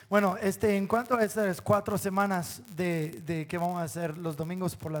Bueno, en cuanto a estas 4 semanas de que vamos a hacer los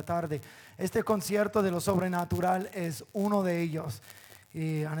domingos por la tarde, este concierto de lo sobrenatural es uno de ellos.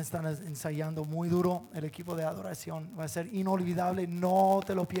 Y han estado ensayando muy duro. El equipo de adoración va a ser inolvidable, no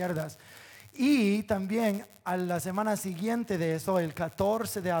te lo pierdas. Y también a la semana siguiente de eso, el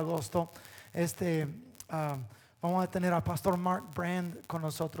 14 de agosto, vamos a tener a Pastor Mark Brand con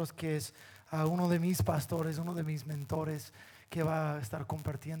nosotros, que es uno de mis pastores, uno de mis mentores, que va a estar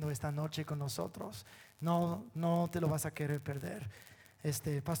compartiendo esta noche con nosotros. No te lo vas a querer perder.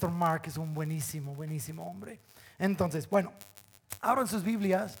 Pastor Mark es un buenísimo hombre. Entonces, bueno, abran sus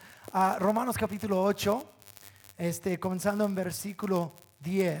Biblias a Romanos capítulo 8, comenzando en versículo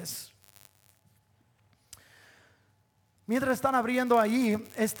 10. Mientras están abriendo allí,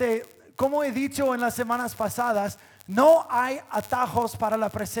 como he dicho en las semanas pasadas, no hay atajos para la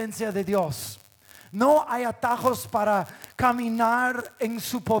presencia de Dios. No hay atajos para caminar en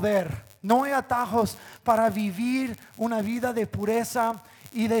su poder. No hay atajos para vivir una vida de pureza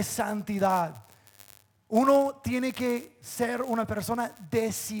y de santidad. Uno tiene que ser una persona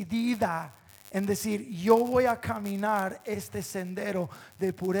decidida en decir: yo voy a caminar este sendero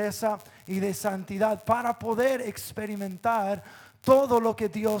de pureza y de santidad para poder experimentar todo lo que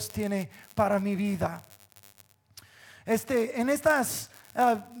Dios tiene para mi vida. En estas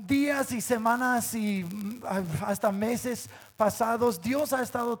días y semanas y hasta meses pasados, Dios ha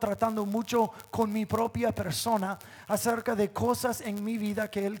estado tratando mucho con mi propia persona acerca de cosas en mi vida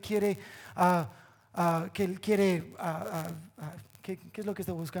que Él quiere, ¿qué es lo que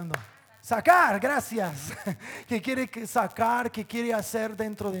estoy buscando? Sacar, gracias. Que quiere sacar, que quiere hacer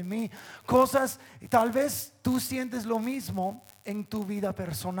dentro de mí cosas. Tal vez tú sientes lo mismo en tu vida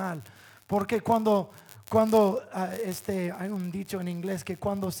personal, porque cuando hay un dicho en inglés que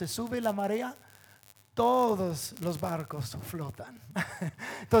cuando se sube la marea, todos los barcos flotan.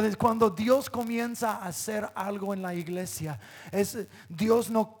 Entonces, cuando Dios comienza a hacer algo en la iglesia, Dios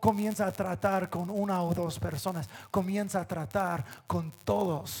no comienza a tratar con una o dos personas, comienza a tratar con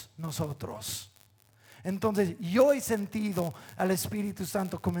todos nosotros. Entonces, yo he sentido al Espíritu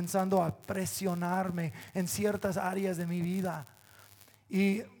Santo comenzando a presionarme en ciertas áreas de mi vida,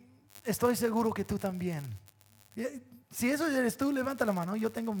 y estoy seguro que tú también. Si eso eres tú, levanta la mano.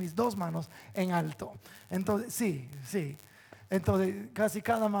 Yo tengo mis 2 manos en alto. Entonces, sí. Entonces, casi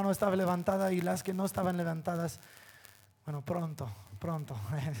cada mano estaba levantada, y las que no estaban levantadas, bueno, pronto.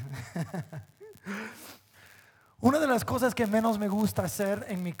 Una de las cosas que menos me gusta hacer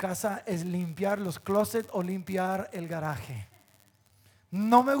en mi casa es limpiar los closets o limpiar el garaje.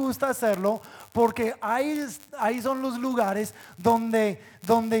 No me gusta hacerlo porque ahí son los lugares donde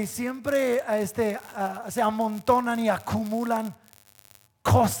siempre se amontonan y acumulan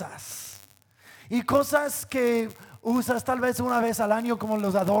cosas. Y cosas que usas tal vez una vez al año, como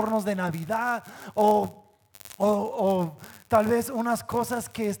los adornos de Navidad, o tal vez unas cosas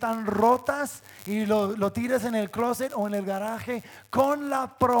que están rotas y lo tiras en el closet o en el garaje con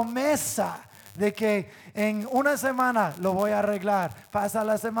la promesa de que en una semana lo voy a arreglar. Pasa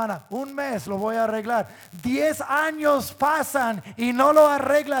la semana, un mes, lo voy a arreglar. 10 años pasan y no lo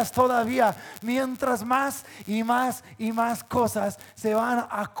arreglas todavía, mientras más y más y más cosas se van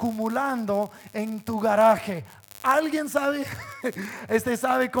acumulando en tu garaje. ¿Alguien sabe?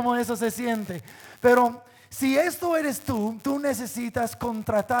 Sabe cómo eso se siente. Pero si esto eres tú necesitas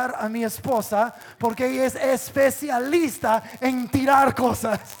contratar a mi esposa, porque ella es especialista en tirar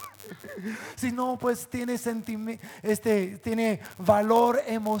cosas. Si no, pues tiene valor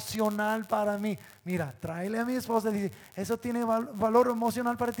emocional para mí. Mira, tráele a mi esposa y dice: ¿eso tiene valor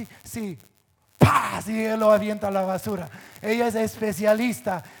emocional para ti? Sí. ¡Pah! Sí, él lo avienta a la basura. Ella es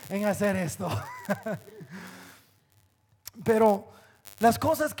especialista en hacer esto. Pero las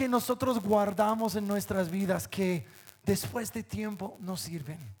cosas que nosotros guardamos en nuestras vidas, que después de tiempo no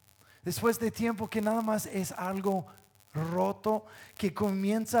sirven, después de tiempo que nada más es algo roto, que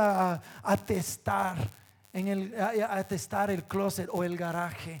comienza a testar el closet o el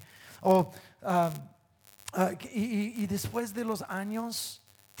garaje, y después de los años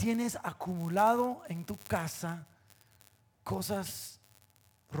tienes acumulado en tu casa cosas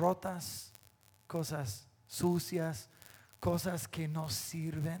rotas, cosas sucias, cosas que no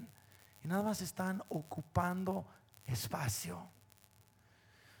sirven y nada más están ocupando espacio.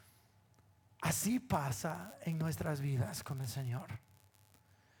 Así pasa en nuestras vidas con el Señor.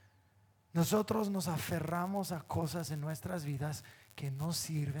 Nosotros nos aferramos a cosas en nuestras vidas que no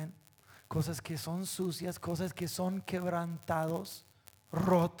sirven, cosas que son sucias, cosas que son quebrantados,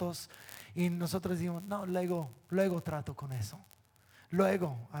 rotos, y nosotros decimos: no, luego trato con eso.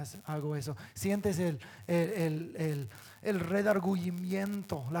 Luego hago eso. Sientes el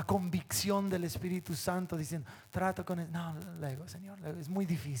redargüimiento, la convicción del Espíritu Santo diciendo, trato con él. No, luego, Señor, luego. Es muy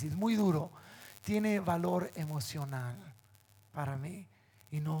difícil, es muy duro. Tiene valor emocional para mí.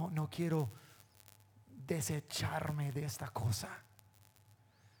 Y no quiero desecharme de esta cosa.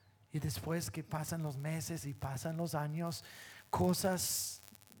 Y después que pasan los meses y pasan los años, cosas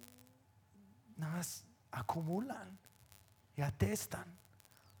nada más acumulan y atestan.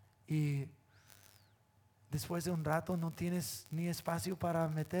 Y después de un rato no tienes ni espacio para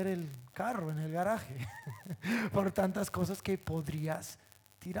meter el carro en el garaje por tantas cosas que podrías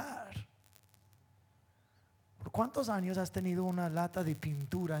tirar. ¿Por cuántos años has tenido una lata de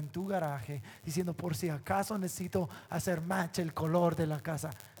pintura en tu garaje diciendo por si acaso necesito hacer match el color de la casa?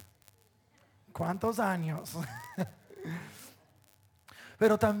 ¿Cuántos años?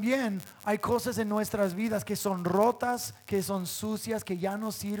 Pero también hay cosas en nuestras vidas que son rotas, que son sucias, que ya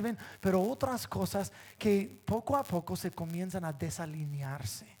no sirven, pero otras cosas que poco a poco se comienzan a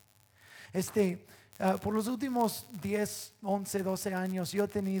desalinearse. Por los últimos 10, 11, 12 años yo he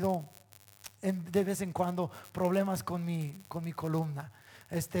tenido de vez en cuando problemas con mi columna,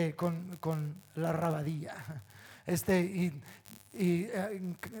 con la rabadilla. Y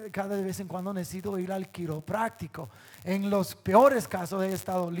cada vez en cuando necesito ir al quiropráctico. En los peores casos he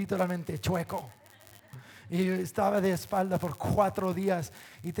estado literalmente chueco y estaba de espalda por 4 días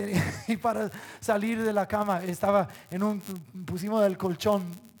y para salir de la cama pusimos el colchón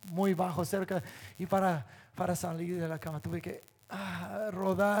muy bajo cerca, y para salir de la cama tuve que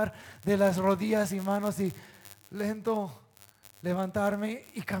rodar de las rodillas y manos y lento levantarme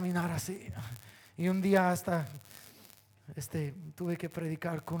y caminar así. Y un día hasta tuve que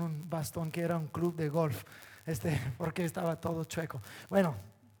predicar con un bastón que era un club de golf, porque estaba todo chueco. Bueno,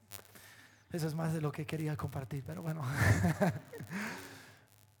 eso es más de lo que quería compartir, pero bueno.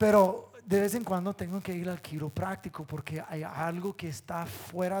 Pero de vez en cuando tengo que ir al quiropráctico porque hay algo que está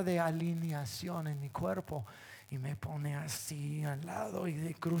fuera de alineación en mi cuerpo. Y me pone así al lado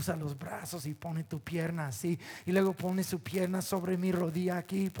y cruza los brazos y pone tu pierna así. Y luego pone su pierna sobre mi rodilla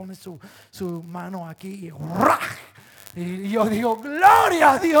aquí, pone su mano aquí y yo digo,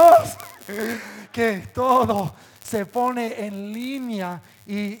 gloria a Dios, que todo se pone en línea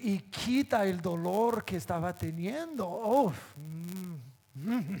y quita el dolor que estaba teniendo.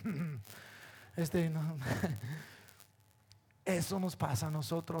 No. Eso nos pasa a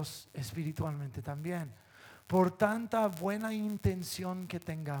nosotros espiritualmente también. Por tanta buena intención que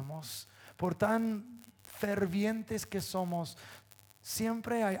tengamos, por tan fervientes que somos,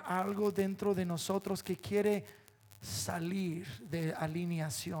 siempre hay algo dentro de nosotros que quiere salir de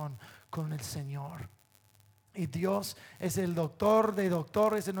alineación con el Señor. Y Dios es el doctor de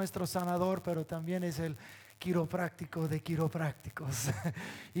doctores, es nuestro sanador, pero también es el quiropráctico de quiroprácticos.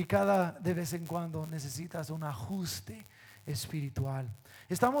 Y de vez en cuando necesitas un ajuste espiritual.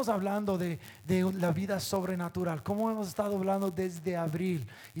 Estamos hablando de la vida sobrenatural, como hemos estado hablando desde abril,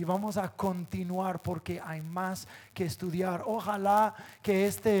 y vamos a continuar porque hay más que estudiar. Ojalá que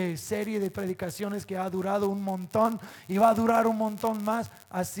esta serie de predicaciones que ha durado un montón y va a durar un montón más,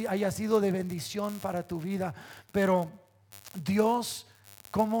 así haya sido de bendición para tu vida. Pero Dios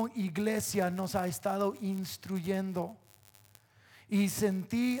como iglesia nos ha estado instruyendo, y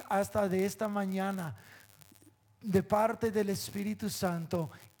sentí hasta de esta mañana de parte del Espíritu Santo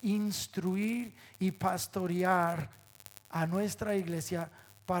instruir y pastorear a nuestra iglesia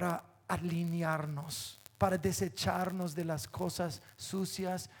para alinearnos, para desecharnos de las cosas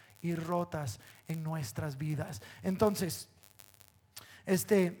sucias y rotas en nuestras vidas. Entonces,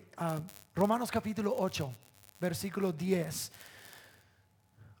 Romanos capítulo 8, versículo 10.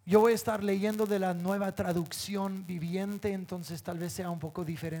 Yo voy a estar leyendo de la Nueva Traducción Viviente, entonces tal vez sea un poco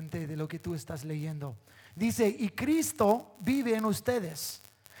diferente de lo que tú estás leyendo. Dice, y Cristo vive en ustedes.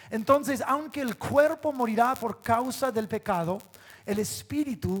 Entonces, aunque el cuerpo morirá por causa del pecado, el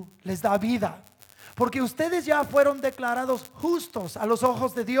Espíritu les da vida. Porque ustedes ya fueron declarados justos a los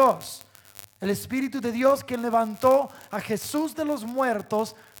ojos de Dios. El Espíritu de Dios que levantó a Jesús de los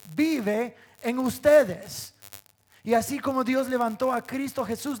muertos vive en ustedes. Y así como Dios levantó a Cristo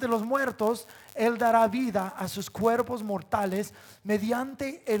Jesús de los muertos, Él dará vida a sus cuerpos mortales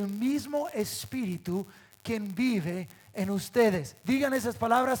mediante el mismo Espíritu quien vive en ustedes. Digan esas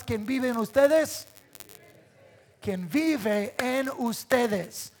palabras: quien vive en ustedes. Quien vive en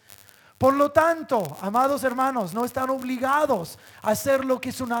ustedes. Por lo tanto, amados hermanos, no están obligados a hacer lo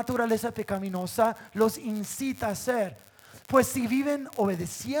que su naturaleza pecaminosa los incita a hacer, pues si viven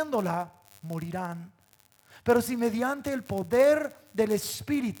obedeciéndola, morirán. Pero si mediante el poder del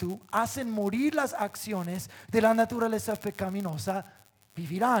Espíritu hacen morir las acciones de la naturaleza pecaminosa,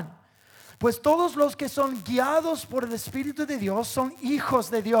 vivirán. Pues todos los que son guiados por el Espíritu de Dios son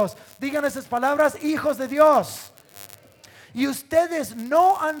hijos de Dios. Digan esas palabras, hijos de Dios. Y ustedes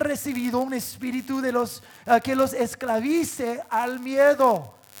no han recibido un espíritu que los esclavice al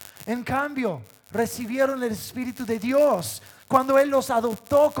miedo. En cambio, recibieron el Espíritu de Dios cuando Él los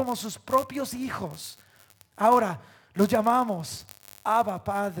adoptó como sus propios hijos. Ahora los llamamos Abba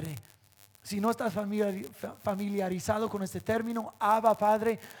Padre. Si no estás familiarizado con este término, Abba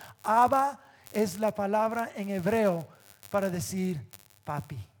Padre, Abba es la palabra en hebreo para decir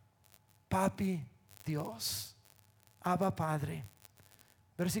papi. Papi Dios. Abba Padre.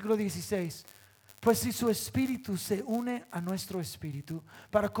 Versículo 16. Pues si su espíritu se une a nuestro espíritu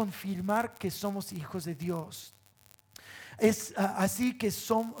para confirmar que somos hijos de Dios, es así que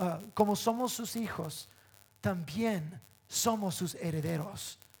como somos sus hijos, también somos sus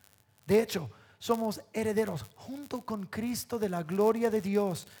herederos. De hecho, somos herederos junto con Cristo de la gloria de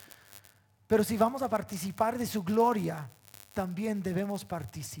Dios. Pero si vamos a participar de su gloria, también debemos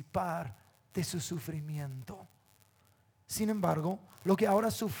participar de su sufrimiento. Sin embargo, lo que ahora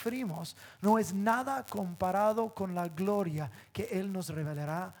sufrimos no es nada comparado con la gloria que Él nos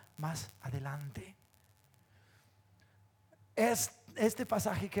revelará más adelante. Este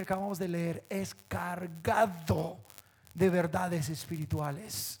pasaje que acabamos de leer es cargado de verdades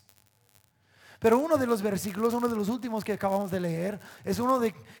espirituales. Pero uno de los versículos, uno de los últimos que acabamos de leer, es uno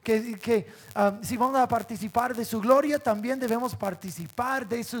de que si vamos a participar de su gloria, también debemos participar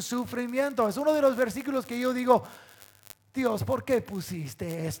de su sufrimiento. Es uno de los versículos que yo digo, Dios, ¿por qué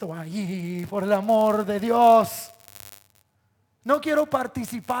pusiste esto ahí? Por el amor de Dios. No quiero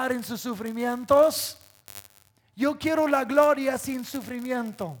participar en sus sufrimientos. Yo quiero la gloria sin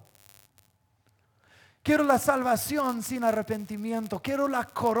sufrimiento. Quiero la salvación sin arrepentimiento. Quiero la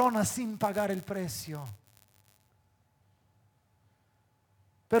corona sin pagar el precio.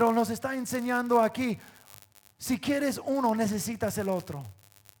 Pero nos está enseñando aquí, si quieres uno, necesitas el otro.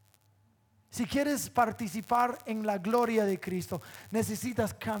 Si quieres participar en la gloria de Cristo,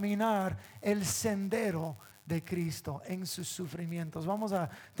 necesitas caminar el sendero de Cristo en sus sufrimientos. Vamos a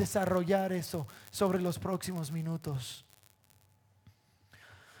desarrollar eso sobre los próximos minutos.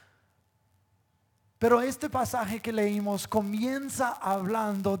 Pero este pasaje que leímos comienza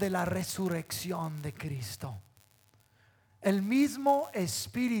hablando de la resurrección de Cristo. El mismo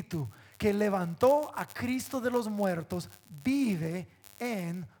Espíritu que levantó a Cristo de los muertos vive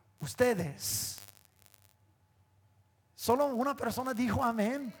en ustedes. Solo una persona dijo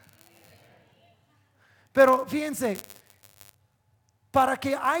amén. Pero fíjense, para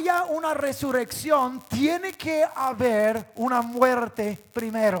que haya una resurrección tiene que haber una muerte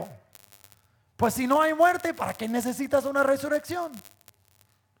primero. Pues si no hay muerte, ¿para qué necesitas una resurrección?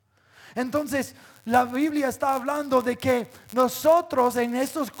 Entonces, la Biblia está hablando de que nosotros en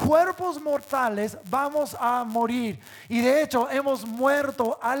estos cuerpos mortales vamos a morir. Y de hecho hemos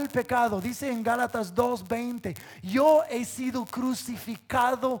muerto al pecado. Dice en Gálatas 2:20, yo he sido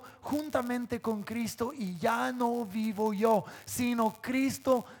crucificado juntamente con Cristo y ya no vivo yo, sino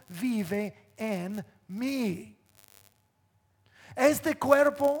Cristo vive en mí. Este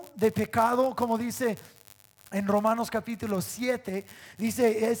cuerpo de pecado, como dice en Romanos capítulo 7,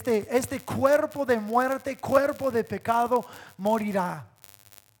 dice este cuerpo de muerte, cuerpo de pecado morirá.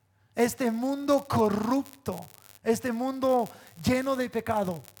 Este mundo corrupto, este mundo lleno de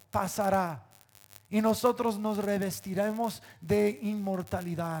pecado pasará. Y nosotros nos revestiremos de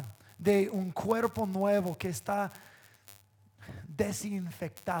inmortalidad, de un cuerpo nuevo que está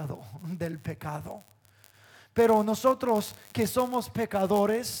desinfectado del pecado. Pero nosotros que somos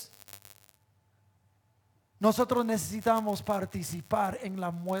pecadores, nosotros necesitamos participar en la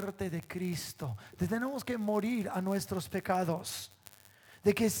muerte de Cristo. Tenemos que morir a nuestros pecados.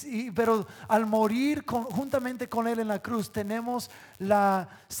 Pero al morir juntamente con Él en la cruz, tenemos la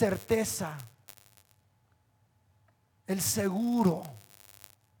certeza, el seguro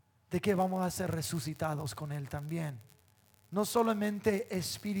de que vamos a ser resucitados con Él también. No solamente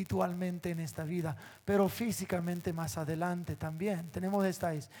espiritualmente en esta vida, pero físicamente más adelante también. Tenemos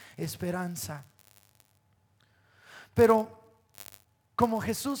esta esperanza. Pero como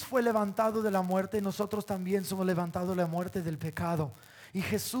Jesús fue levantado de la muerte, nosotros también somos levantados de la muerte del pecado. Y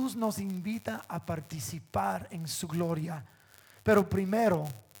Jesús nos invita a participar en su gloria. Pero primero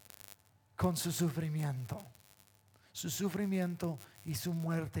con su sufrimiento. Su sufrimiento y su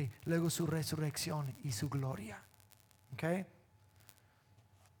muerte, luego su resurrección y su gloria. Okay.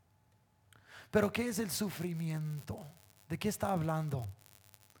 Pero ¿qué es el sufrimiento? ¿De qué está hablando?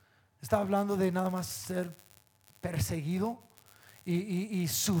 Está hablando de nada más ser perseguido y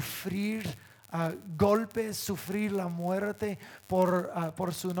sufrir golpes, sufrir la muerte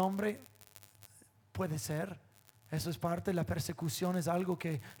por su nombre. Puede ser. Eso es parte de la persecución, es algo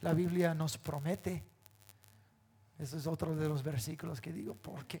que la Biblia nos promete. Ese es otro de los versículos que digo,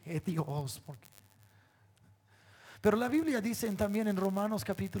 ¿por qué Dios? ¿Por qué? Pero la Biblia dice también en Romanos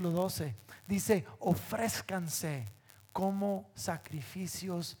capítulo 12, dice, ofrézcanse como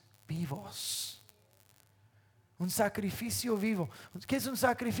sacrificios vivos. Un sacrificio vivo. ¿Qué es un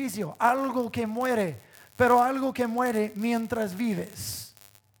sacrificio? Algo que muere, pero algo que muere mientras vives.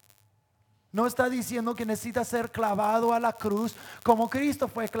 No está diciendo que necesita ser clavado a la cruz como Cristo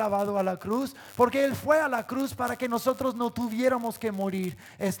fue clavado a la cruz, porque Él fue a la cruz para que nosotros no tuviéramos que morir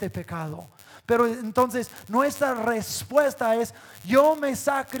este pecado. Pero entonces nuestra respuesta es: yo me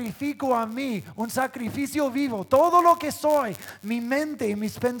sacrifico a mí, un sacrificio vivo. Todo lo que soy, mi mente y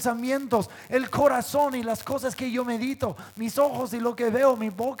mis pensamientos, el corazón y las cosas que yo medito, mis ojos y lo que veo, mi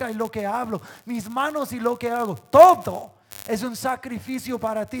boca y lo que hablo, mis manos y lo que hago, todo es un sacrificio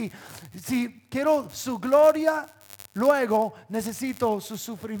para ti. Si quiero su gloria, luego necesito sus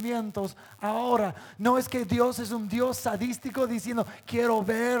sufrimientos ahora. No es que Dios es un Dios sadístico diciendo quiero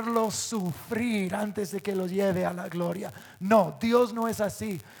verlos sufrir antes de que los lleve a la gloria. No, Dios no es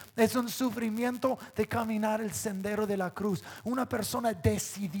así. Es un sufrimiento de caminar el sendero de la cruz. Una persona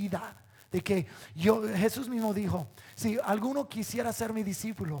decidida de que Jesús mismo dijo: si alguno quisiera ser mi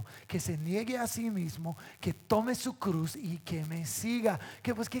discípulo, que se niegue a sí mismo, que tome su cruz y que me siga.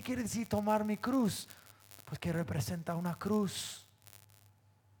 ¿Qué quiere decir tomar mi cruz? Pues que representa una cruz,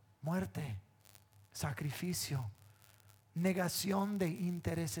 muerte, sacrificio, negación de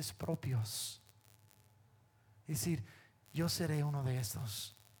intereses propios. Es decir, yo seré uno de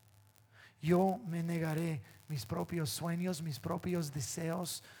estos. Yo me negaré mis propios sueños, mis propios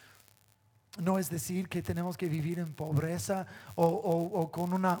deseos. No es decir que tenemos que vivir en pobreza o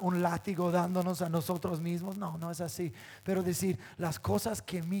con un látigo dándonos a nosotros mismos. No, no es así. Pero decir, las cosas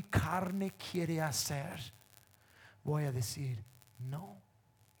que mi carne quiere hacer, voy a decir no.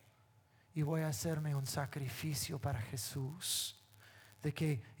 Y voy a hacerme un sacrificio para Jesús.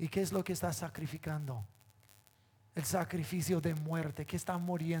 ¿Y qué es lo que está sacrificando? El sacrificio de muerte. ¿Qué está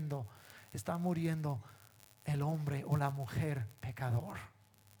muriendo? Está muriendo el hombre o la mujer pecador.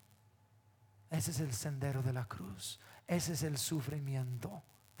 Ese es el sendero de la cruz. Ese es el sufrimiento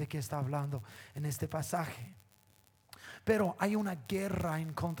de que está hablando en este pasaje. Pero hay una guerra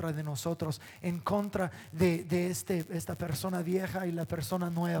en contra de nosotros, en contra de esta persona vieja y la persona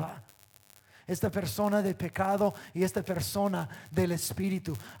nueva. Esta persona de pecado y esta persona del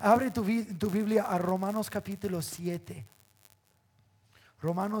Espíritu. Abre tu Biblia a Romanos capítulo 7.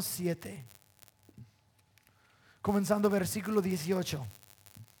 Romanos 7. Comenzando versículo 18.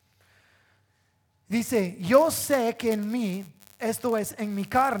 Dice: yo sé que en mí, esto es en mi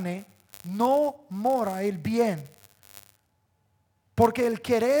carne, no mora el bien. Porque el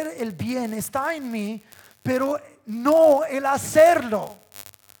querer el bien está en mí, pero no el hacerlo.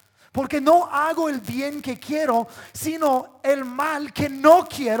 Porque no hago el bien que quiero, sino el mal que no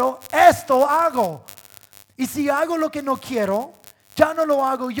quiero, esto hago. Y si hago lo que no quiero, ya no lo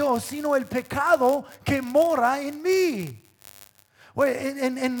hago yo, sino el pecado que mora en mí.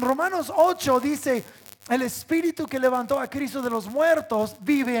 En Romanos 8 dice: el Espíritu que levantó a Cristo de los muertos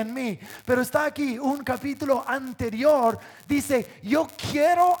vive en mí. Pero está aquí un capítulo anterior, dice: yo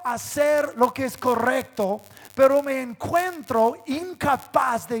quiero hacer lo que es correcto, pero me encuentro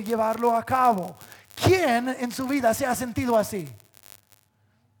incapaz de llevarlo a cabo. ¿Quién en su vida se ha sentido así?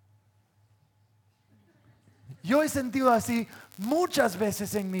 Yo he sentido así muchas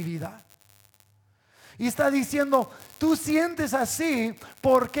veces en mi vida. Y está diciendo: tú sientes así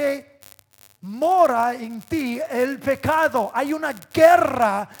porque mora en ti el pecado. Hay una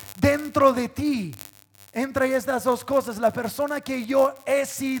guerra dentro de ti entre estas dos cosas: la persona que yo he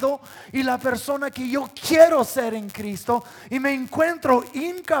sido y la persona que yo quiero ser en Cristo. Y me encuentro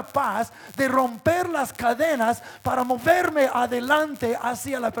incapaz de romper las cadenas para moverme adelante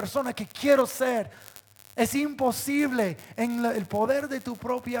hacia la persona que quiero ser. Es imposible en el poder de tu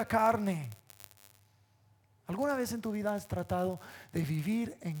propia carne. ¿Alguna vez en tu vida has tratado de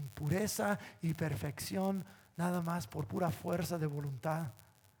vivir en pureza y perfección nada más por pura fuerza de voluntad?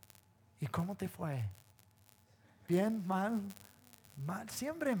 ¿Y cómo te fue? ¿Bien? ¿Mal? ¿Mal?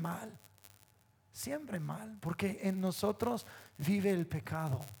 Siempre mal. Siempre mal. Porque en nosotros vive el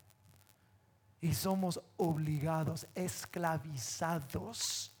pecado. Y somos obligados,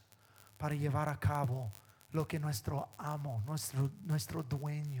 esclavizados para llevar a cabo lo que nuestro amo, nuestro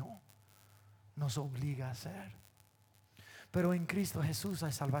dueño nos obliga a hacer. Pero en Cristo Jesús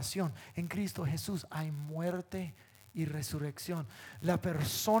hay salvación. En Cristo Jesús hay muerte y resurrección. La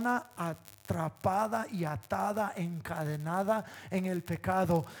persona atrapada y atada, encadenada en el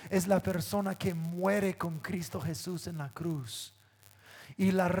pecado, es la persona que muere con Cristo Jesús en la cruz. Y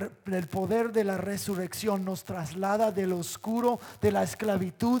el poder de la resurrección nos traslada del oscuro, de la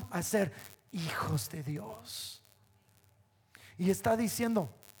esclavitud, a ser hijos de Dios. Y está diciendo,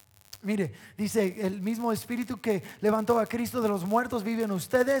 mire, dice, el mismo Espíritu que levantó a Cristo de los muertos vive en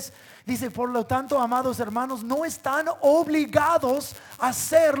ustedes. Dice, por lo tanto, amados hermanos, no están obligados a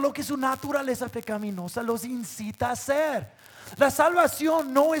hacer lo que su naturaleza pecaminosa los incita a hacer. La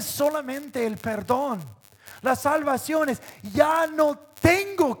salvación no es solamente el perdón. La salvación es, ya no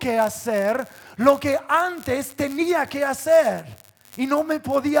tengo que hacer lo que antes tenía que hacer. Y no me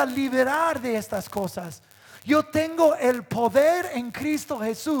podía liberar de estas cosas. Yo tengo el poder en Cristo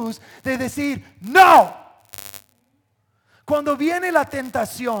Jesús de decir no. Cuando viene la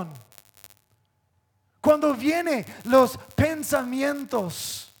tentación, cuando vienen los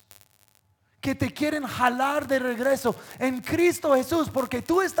pensamientos que te quieren jalar de regreso en Cristo Jesús, porque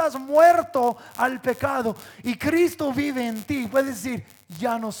tú estás muerto al pecado y Cristo vive en ti, puedes decir,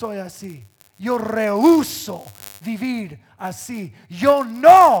 ya no soy así. Yo rehúso vivir así. Yo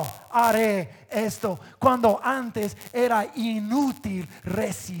no haré esto. Cuando antes era inútil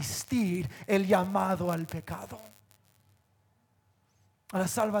resistir el llamado al pecado. La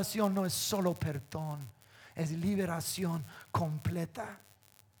salvación no es solo perdón, es liberación completa.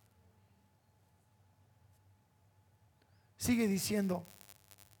 Sigue diciendo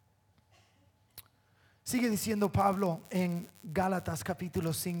Pablo en Gálatas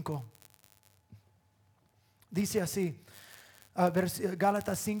capítulo 5. Dice así,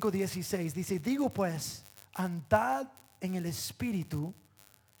 Gálatas 5:16, dice, digo pues, andad en el Espíritu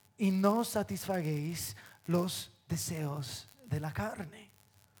y no satisfaguéis los deseos de la carne.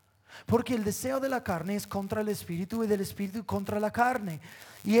 Porque el deseo de la carne es contra el Espíritu y del Espíritu contra la carne.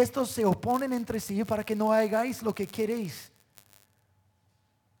 Y estos se oponen entre sí para que no hagáis lo que queréis.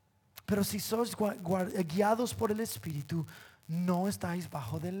 Pero si sois guiados por el Espíritu, no estáis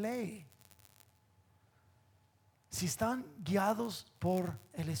bajo de ley. Si están guiados por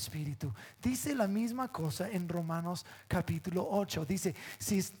el Espíritu. Dice la misma cosa en Romanos capítulo 8. Dice,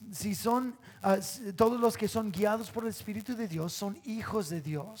 si son todos los que son guiados por el Espíritu de Dios son hijos de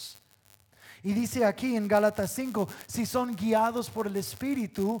Dios. Y dice aquí en Gálatas 5, si son guiados por el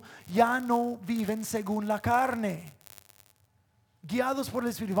Espíritu, ya no viven según la carne. Guiados por el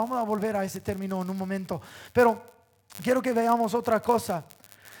Espíritu. Vamos a volver a ese término en un momento. Pero quiero que veamos otra cosa.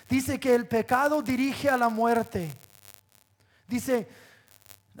 Dice que el pecado dirige a la muerte. Dice,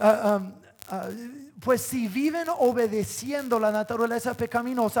 pues si viven obedeciendo la naturaleza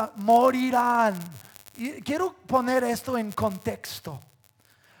pecaminosa, morirán. Y quiero poner esto en contexto.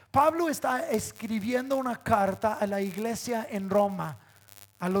 Pablo está escribiendo una carta a la iglesia en Roma,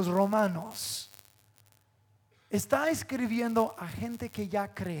 a los romanos. Está escribiendo a gente que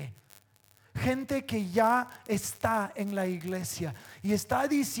ya cree, gente que ya está en la iglesia, y está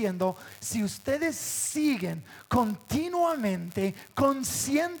diciendo, si ustedes siguen continuamente,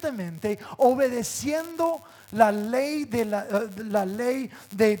 conscientemente obedeciendo la ley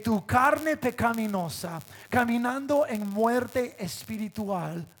de tu carne pecaminosa, caminando en muerte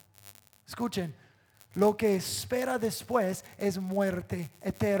espiritual, escuchen, lo que espera después es muerte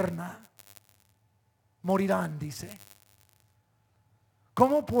eterna. Morirán, dice.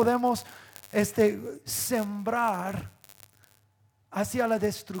 ¿Cómo podemos sembrar hacia la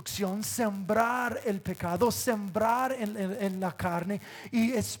destrucción, sembrar el pecado, sembrar en la carne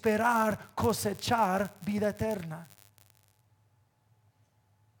y esperar cosechar vida eterna?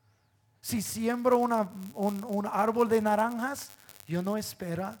 Si siembro un árbol de naranjas, yo no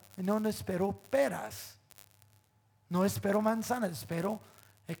espero peras, no espero manzanas, espero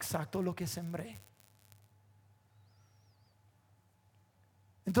exacto lo que sembré.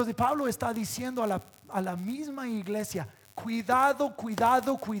 Entonces Pablo está diciendo a la misma iglesia, cuidado,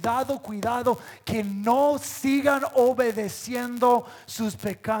 que no sigan obedeciendo sus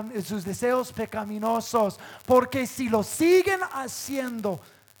deseos pecaminosos, porque si lo siguen haciendo,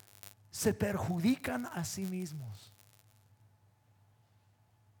 se perjudican a sí mismos.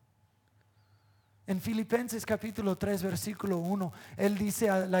 En Filipenses capítulo 3 versículo 1, él dice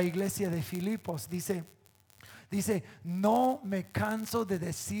a la iglesia de Filipos, dice, no me canso de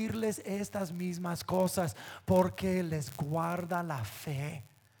decirles estas mismas cosas porque les guarda la fe.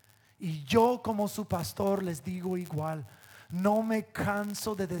 Y yo como su pastor les digo igual, no me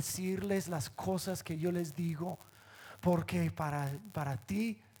canso de decirles las cosas que yo les digo, porque para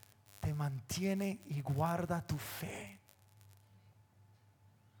ti te mantiene y guarda tu fe.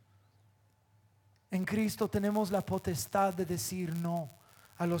 En Cristo tenemos la potestad de decir no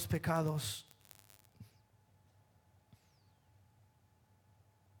a los pecados.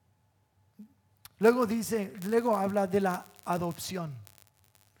 Luego habla de la adopción,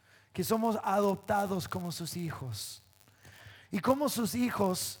 que somos adoptados como sus hijos. Y como sus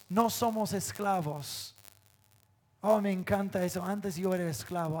hijos no somos esclavos. Oh, me encanta eso. Antes yo era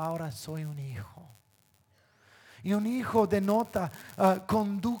esclavo, ahora soy un hijo. Y un hijo denota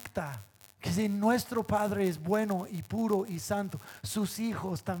conducta. Que si nuestro Padre es bueno y puro y santo, sus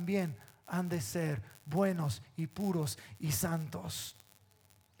hijos también han de ser buenos y puros y santos.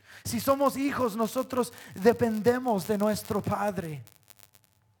 Si somos hijos, nosotros dependemos de nuestro Padre.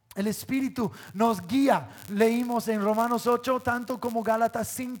 El Espíritu nos guía. Leímos en Romanos 8, tanto como Gálatas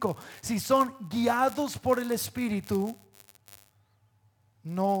 5. Si son guiados por el Espíritu,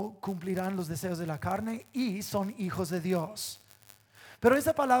 no cumplirán los deseos de la carne y son hijos de Dios. Pero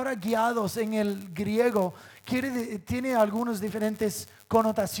esa palabra guiados en el griego tiene algunas diferentes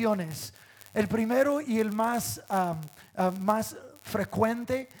connotaciones. El primero y el más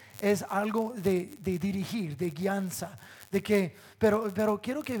frecuente es algo de dirigir, de guianza. Pero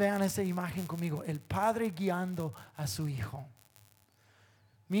quiero que vean esa imagen conmigo. El padre guiando a su hijo.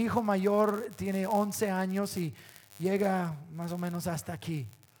 Mi hijo mayor tiene 11 años y llega más o menos hasta aquí.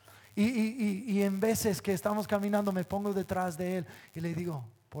 Y en veces que estamos caminando me pongo detrás de él y le digo,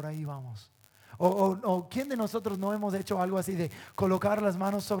 por ahí vamos. O ¿quién de nosotros no hemos hecho algo así de colocar las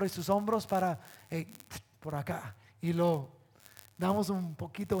manos sobre sus hombros para por acá? Y lo damos un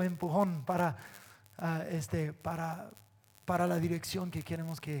poquito de empujón para la dirección que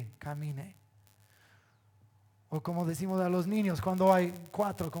queremos que camine. O como decimos a los niños cuando hay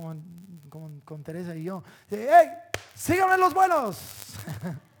 4, como con Teresa y yo, ¡hey! ¡Síganme los buenos!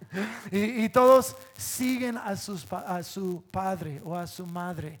 y todos siguen a su padre o a su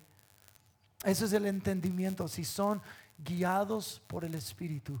madre. Eso es el entendimiento. Si son guiados por el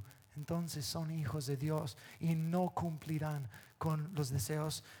Espíritu, entonces son hijos de Dios y no cumplirán con los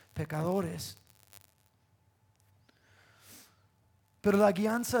deseos pecadores. Pero la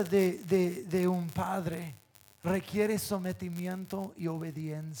guianza de un padre requiere sometimiento y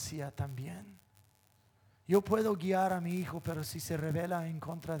obediencia también. Yo puedo guiar a mi hijo, pero si se rebela en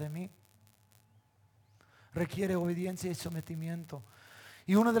contra de mí, requiere obediencia y sometimiento.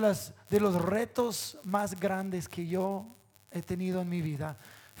 Y uno de los retos más grandes que yo he tenido en mi vida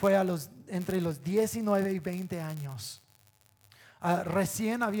fue entre los 19 y 20 años.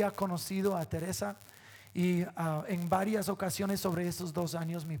 Recién había conocido a Teresa y en varias ocasiones sobre esos 2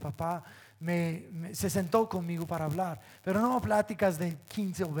 años mi papá se sentó conmigo para hablar, pero no pláticas de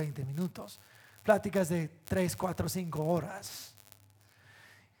 15 o 20 minutos. Pláticas de 3, 4, 5 horas.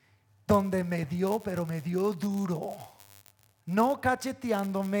 Donde me dio duro. No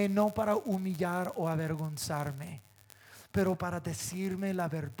cacheteándome, no para humillar o avergonzarme, pero para decirme la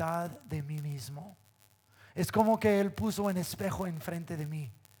verdad de mí mismo. Es como que él puso un espejo enfrente de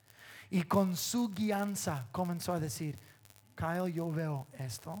mí. Y con su guianza comenzó a decir, Kyle, yo veo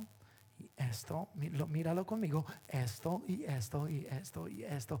esto. Esto, míralo conmigo, esto y esto y esto y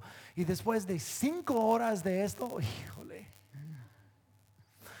esto. Y después de 5 horas de esto, híjole.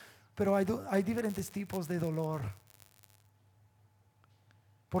 Pero hay diferentes tipos de dolor.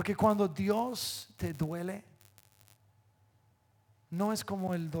 Porque cuando Dios te duele, no es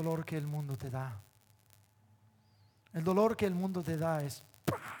como el dolor que el mundo te da. El dolor que el mundo te da es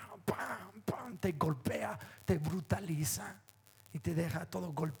te golpea, te brutaliza y te deja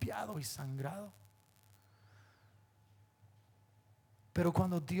todo golpeado y sangrado. Pero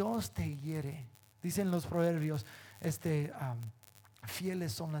cuando Dios te hiere, dicen los proverbios,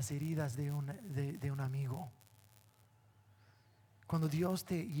 fieles son las heridas de un amigo. Cuando Dios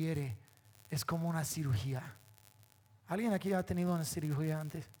te hiere, es como una cirugía. ¿Alguien aquí ha tenido una cirugía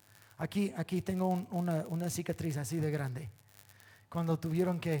antes? Aquí tengo una cicatriz así de grande. Cuando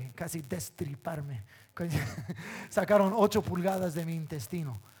tuvieron que casi destriparme, sacaron 8 pulgadas de mi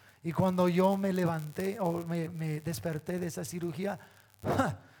intestino. Y cuando yo me levanté o me desperté de esa cirugía,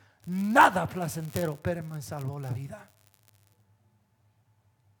 nada placentero, pero me salvó la vida.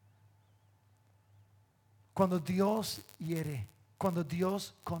 Cuando Dios hiere, cuando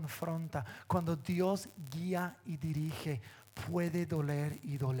Dios confronta, cuando Dios guía y dirige, puede doler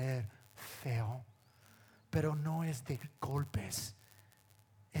y doler feo, pero no es de golpes.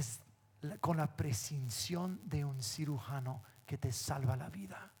 Es con la precisión de un cirujano que te salva la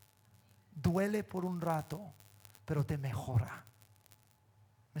vida. Duele por un rato, pero te mejora.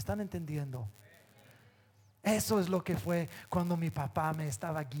 ¿Me están entendiendo? Eso es lo que fue cuando mi papá me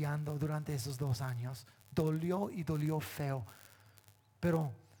estaba guiando durante esos 2 años. Dolió y dolió feo,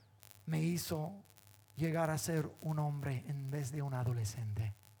 pero me hizo llegar a ser un hombre en vez de un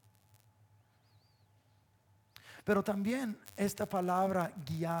adolescente. Pero también esta palabra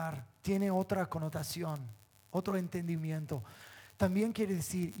guiar tiene otra connotación, otro entendimiento. También quiere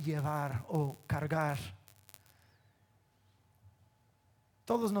decir llevar o cargar.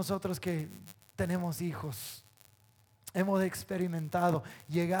 Todos nosotros que tenemos hijos hemos experimentado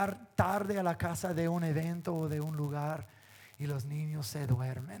llegar tarde a la casa de un evento o de un lugar y los niños se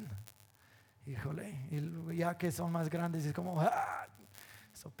duermen. Híjole, y ya que son más grandes es como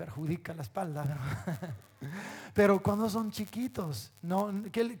eso perjudica la espalda, ¿no? Pero cuando son chiquitos, ¿no?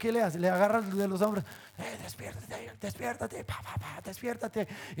 ¿Qué le hace? Le agarras de los hombros, despiértate, despiértate, despiértate.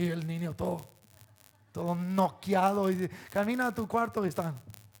 Y el niño todo noqueado y dice, camina a tu cuarto, y están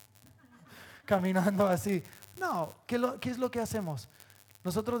caminando así. No, ¿qué es lo que hacemos?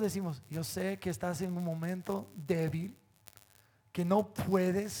 Nosotros decimos, yo sé que estás en un momento débil, que no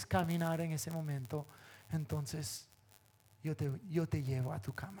puedes caminar en ese momento, entonces yo te llevo a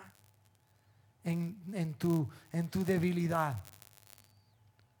tu cama. En tu debilidad,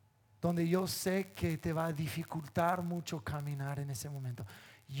 donde yo sé que te va a dificultar mucho caminar en ese momento,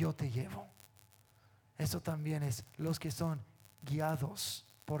 yo te llevo. Eso también es los que son guiados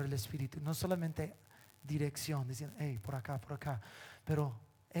por el Espíritu, no solamente dirección, diciendo, hey, por acá, pero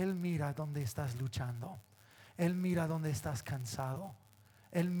Él mira dónde estás luchando, Él mira dónde estás cansado,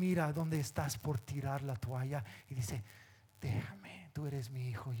 Él mira dónde estás por tirar la toalla y dice, déjame, tú eres mi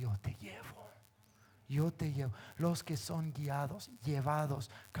hijo, yo te llevo. Los que son guiados, llevados,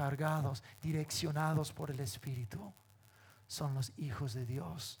 cargados, direccionados por el Espíritu son los hijos de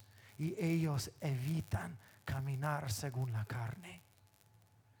Dios, y ellos evitan caminar según la carne.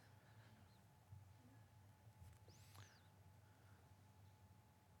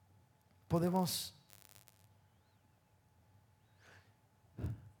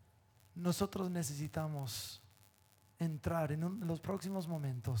 Nosotros necesitamos entrar en los próximos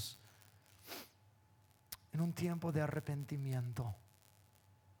momentos en un tiempo de arrepentimiento.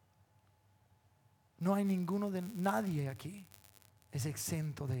 No hay nadie aquí es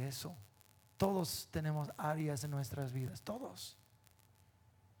exento de eso. Todos tenemos áreas en nuestras vidas, todos.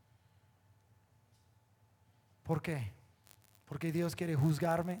 ¿Por qué? ¿Porque Dios quiere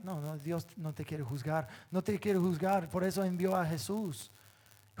juzgarme? No, Dios no te quiere juzgar. No te quiere juzgar, por eso envió a Jesús.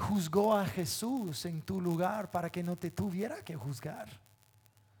 Juzgó a Jesús en tu lugar para que no te tuviera que juzgar.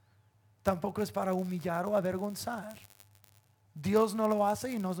 Tampoco es para humillar o avergonzar. Dios no lo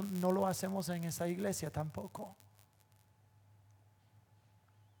hace y no lo hacemos en esa iglesia tampoco.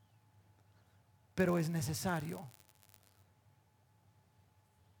 Pero es necesario.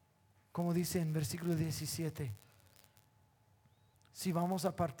 Como dice en versículo 17, si vamos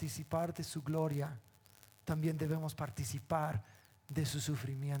a participar de su gloria, también debemos participar de su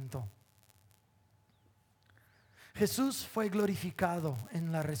sufrimiento. Jesús fue glorificado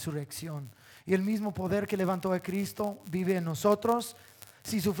en la resurrección, y el mismo poder que levantó a Cristo vive en nosotros.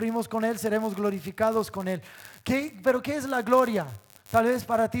 Si sufrimos con Él, seremos glorificados con Él. ¿Pero qué es la gloria? Tal vez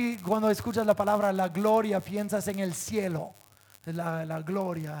para ti, cuando escuchas la palabra la gloria, piensas en el cielo, la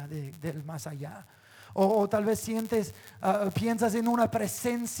gloria del más allá. O tal vez piensas en una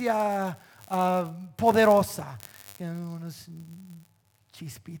presencia poderosa, en unos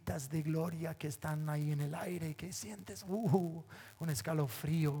chispitas de gloria que están ahí en el aire, que sientes un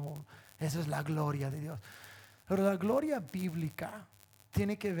escalofrío. Eso es la gloria de Dios. Pero la gloria bíblica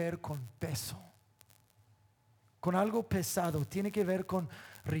tiene que ver con peso, con algo pesado. Tiene que ver con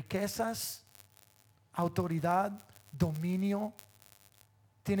riquezas, autoridad, dominio.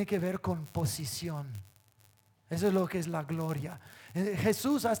 Tiene que ver con posición. Eso es lo que es la gloria.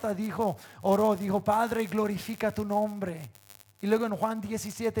 Jesús hasta oró, dijo, Padre, glorifica tu nombre. Y luego en Juan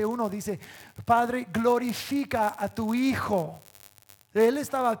 17:1 dice, Padre, glorifica a tu Hijo. Él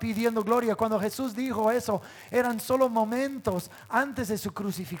estaba pidiendo gloria. Cuando Jesús dijo eso, eran solo momentos antes de su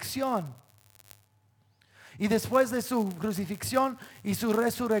crucifixión. Y después de su crucifixión y su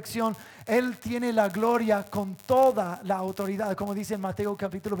resurrección, Él tiene la gloria con toda la autoridad. Como dice en Mateo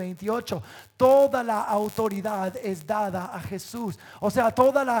capítulo 28, toda la autoridad es dada a Jesús. O sea,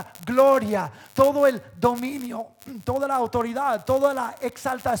 toda la gloria, todo el dominio, toda la autoridad, toda la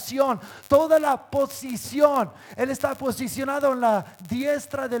exaltación, toda la posición. Él está posicionado en la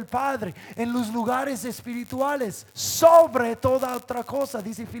diestra del Padre, en los lugares espirituales, sobre toda otra cosa,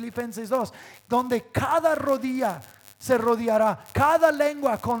 dice Filipenses 2, donde cada rodilla se rodeará, cada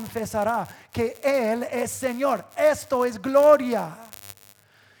lengua confesará que Él es Señor. Esto es gloria.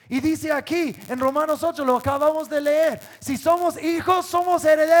 Y dice aquí en Romanos 8, lo acabamos de leer, si somos hijos, somos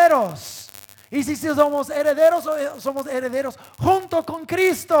herederos. Y si somos herederos junto con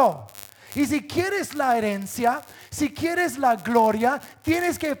Cristo. Y si quieres la herencia, si quieres la gloria,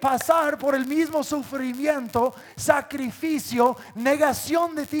 tienes que pasar por el mismo sufrimiento, sacrificio,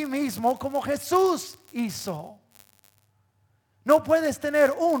 negación de ti mismo como Jesús hizo. No puedes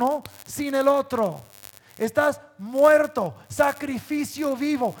tener uno sin el otro. Estás muerto, sacrificio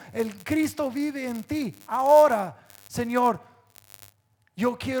vivo. El Cristo vive en ti. Ahora, Señor,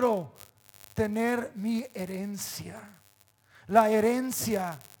 yo quiero tener mi herencia. La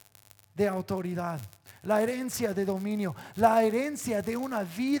herencia de autoridad, la herencia de dominio, la herencia de una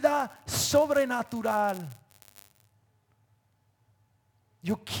vida sobrenatural.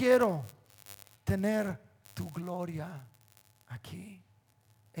 Yo quiero tener tu gloria aquí,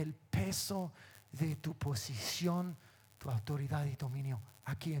 el peso de tu posición, tu autoridad y dominio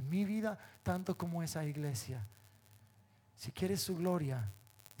aquí en mi vida, tanto como esa iglesia. Si quieres su gloria,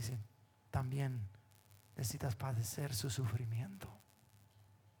 dicen, también necesitas padecer su sufrimiento.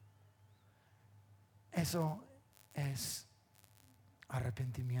 Eso es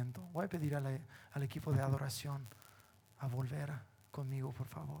arrepentimiento. Voy a pedir al equipo de adoración a volver conmigo, por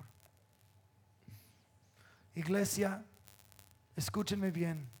favor. Iglesia, escúchenme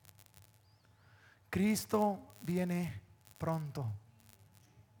bien. Cristo viene pronto.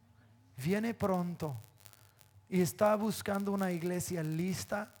 Viene pronto y está buscando una iglesia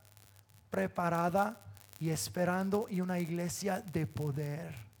lista, preparada y esperando, y una iglesia de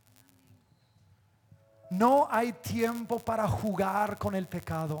poder. No hay tiempo para jugar con el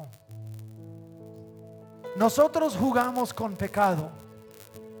pecado. Nosotros jugamos con pecado.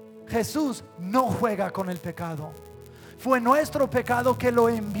 Jesús no juega con el pecado. Fue nuestro pecado que lo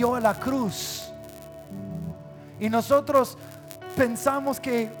envió a la cruz. Y nosotros pensamos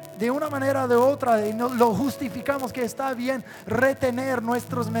que de una manera o de otra, y lo justificamos, que está bien retener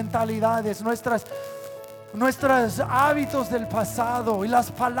nuestras mentalidades, nuestros hábitos del pasado y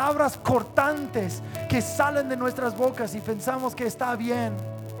las palabras cortantes que salen de nuestras bocas, y pensamos que está bien.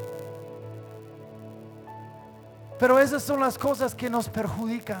 Pero esas son las cosas que nos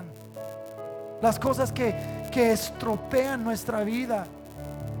perjudican, las cosas que estropean nuestra vida,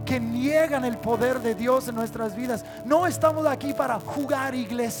 que niegan el poder de Dios en nuestras vidas. No estamos aquí para jugar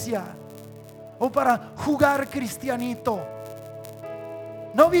iglesia o para jugar cristianito.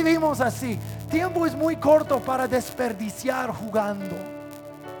 No vivimos así. Tiempo es muy corto para desperdiciar jugando.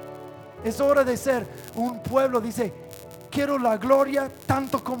 Es hora de ser un pueblo, dice, quiero la gloria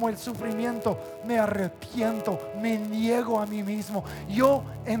tanto como el sufrimiento. Me arrepiento, me niego a mí mismo. Yo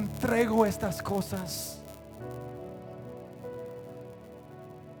entrego estas cosas.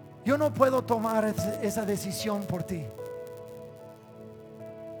 Yo no puedo tomar esa decisión por ti.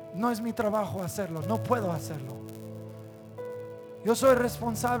 No es mi trabajo hacerlo, no puedo hacerlo. Yo soy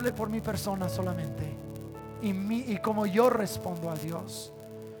responsable por mi persona solamente, y como yo respondo a Dios.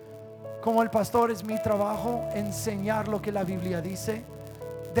 Como el pastor, es mi trabajo enseñar lo que la Biblia dice,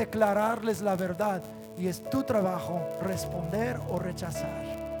 declararles la verdad, y es tu trabajo responder o rechazar.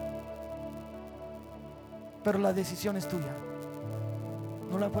 Pero la decisión es tuya.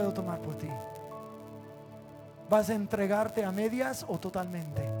 No la puedo tomar por ti. ¿Vas a entregarte a medias o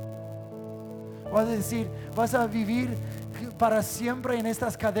totalmente? ¿Vas a decir, vas a vivir para siempre en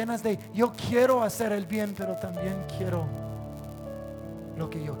estas cadenas de yo quiero hacer el bien, pero también quiero lo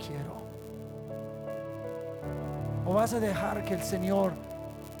que yo quiero? ¿O vas a dejar que el Señor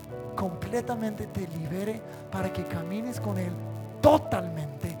completamente te libere para que camines con Él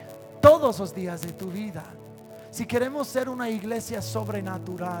totalmente todos los días de tu vida? Si queremos ser una iglesia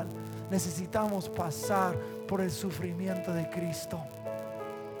sobrenatural, necesitamos pasar por el sufrimiento de Cristo,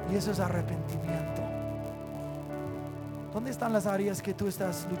 y eso es arrepentimiento. ¿Dónde están las áreas que tú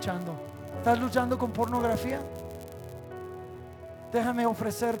estás luchando? ¿Estás luchando con pornografía? Déjame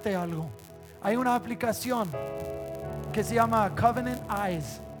ofrecerte algo. Hay una aplicación que se llama Covenant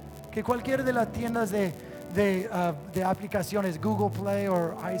Eyes, que cualquiera de las tiendas de aplicaciones, Google Play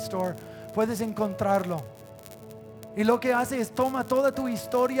o iStore, puedes encontrarlo. Y lo que hace es toma toda tu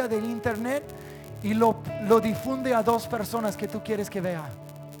historia del internet y lo difunde a dos personas que tú quieres que vea.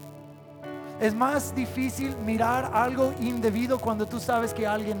 Es más difícil mirar algo indebido cuando tú sabes que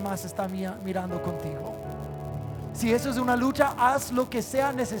alguien más está mirando contigo. Si eso es una lucha, haz lo que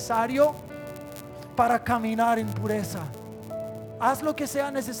sea necesario para caminar en pureza. Haz lo que sea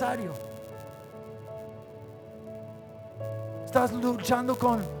necesario. ¿Estás luchando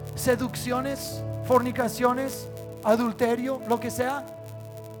con seducciones, fornicaciones, adulterio, lo que sea?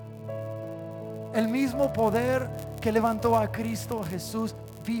 El mismo poder que levantó a Cristo Jesús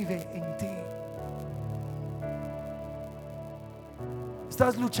vive en ti.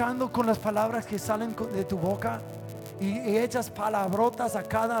 ¿Estás luchando con las palabras que salen de tu boca y echas palabrotas a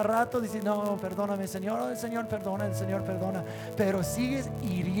cada rato, dices, no, perdóname Señor, el Señor perdona, el Señor perdona, pero sigues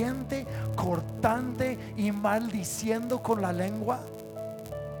hiriente, cortante y maldiciendo con la lengua,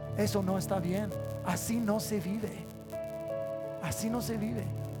 eso no está bien. Así no se vive. Así no se vive.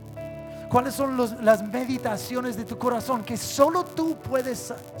 ¿Cuáles son las meditaciones de tu corazón que solo tú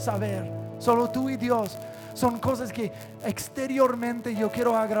puedes saber? Solo tú y Dios. Son cosas que exteriormente yo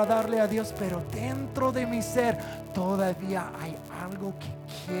quiero agradarle a Dios, pero dentro de mi ser todavía hay algo que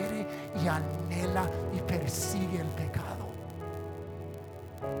quiere y anhela y persigue el pecado.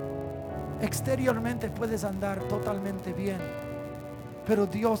 Exteriormente puedes andar totalmente bien, pero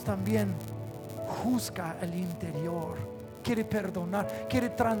Dios también juzga el interior. Quiere perdonar, quiere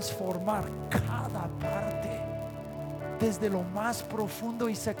transformar cada parte, desde lo más profundo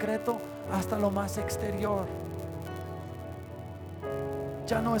y secreto hasta lo más exterior.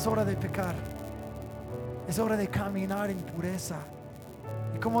 Ya no es hora de pecar, es hora de caminar en pureza.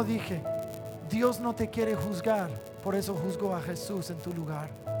 Y como dije, Dios no te quiere juzgar, por eso juzgó a Jesús en tu lugar.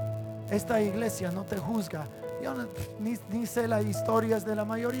 Esta iglesia no te juzga. Yo ni sé las historias de la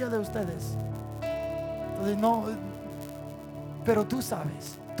mayoría de ustedes. Entonces no, pero tú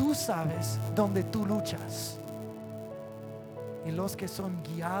sabes dónde tú luchas. Y los que son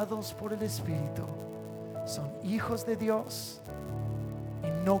guiados por el Espíritu son hijos de Dios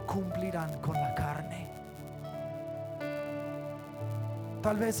y no cumplirán con la carne.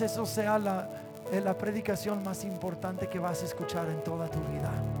 Tal vez eso sea la predicación más importante que vas a escuchar en toda tu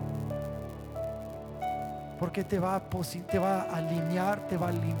vida, porque te va a alinear, te va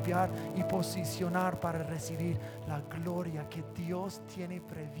a limpiar y posicionar para recibir la gloria que Dios tiene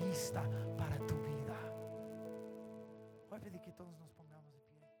prevista para tu vida.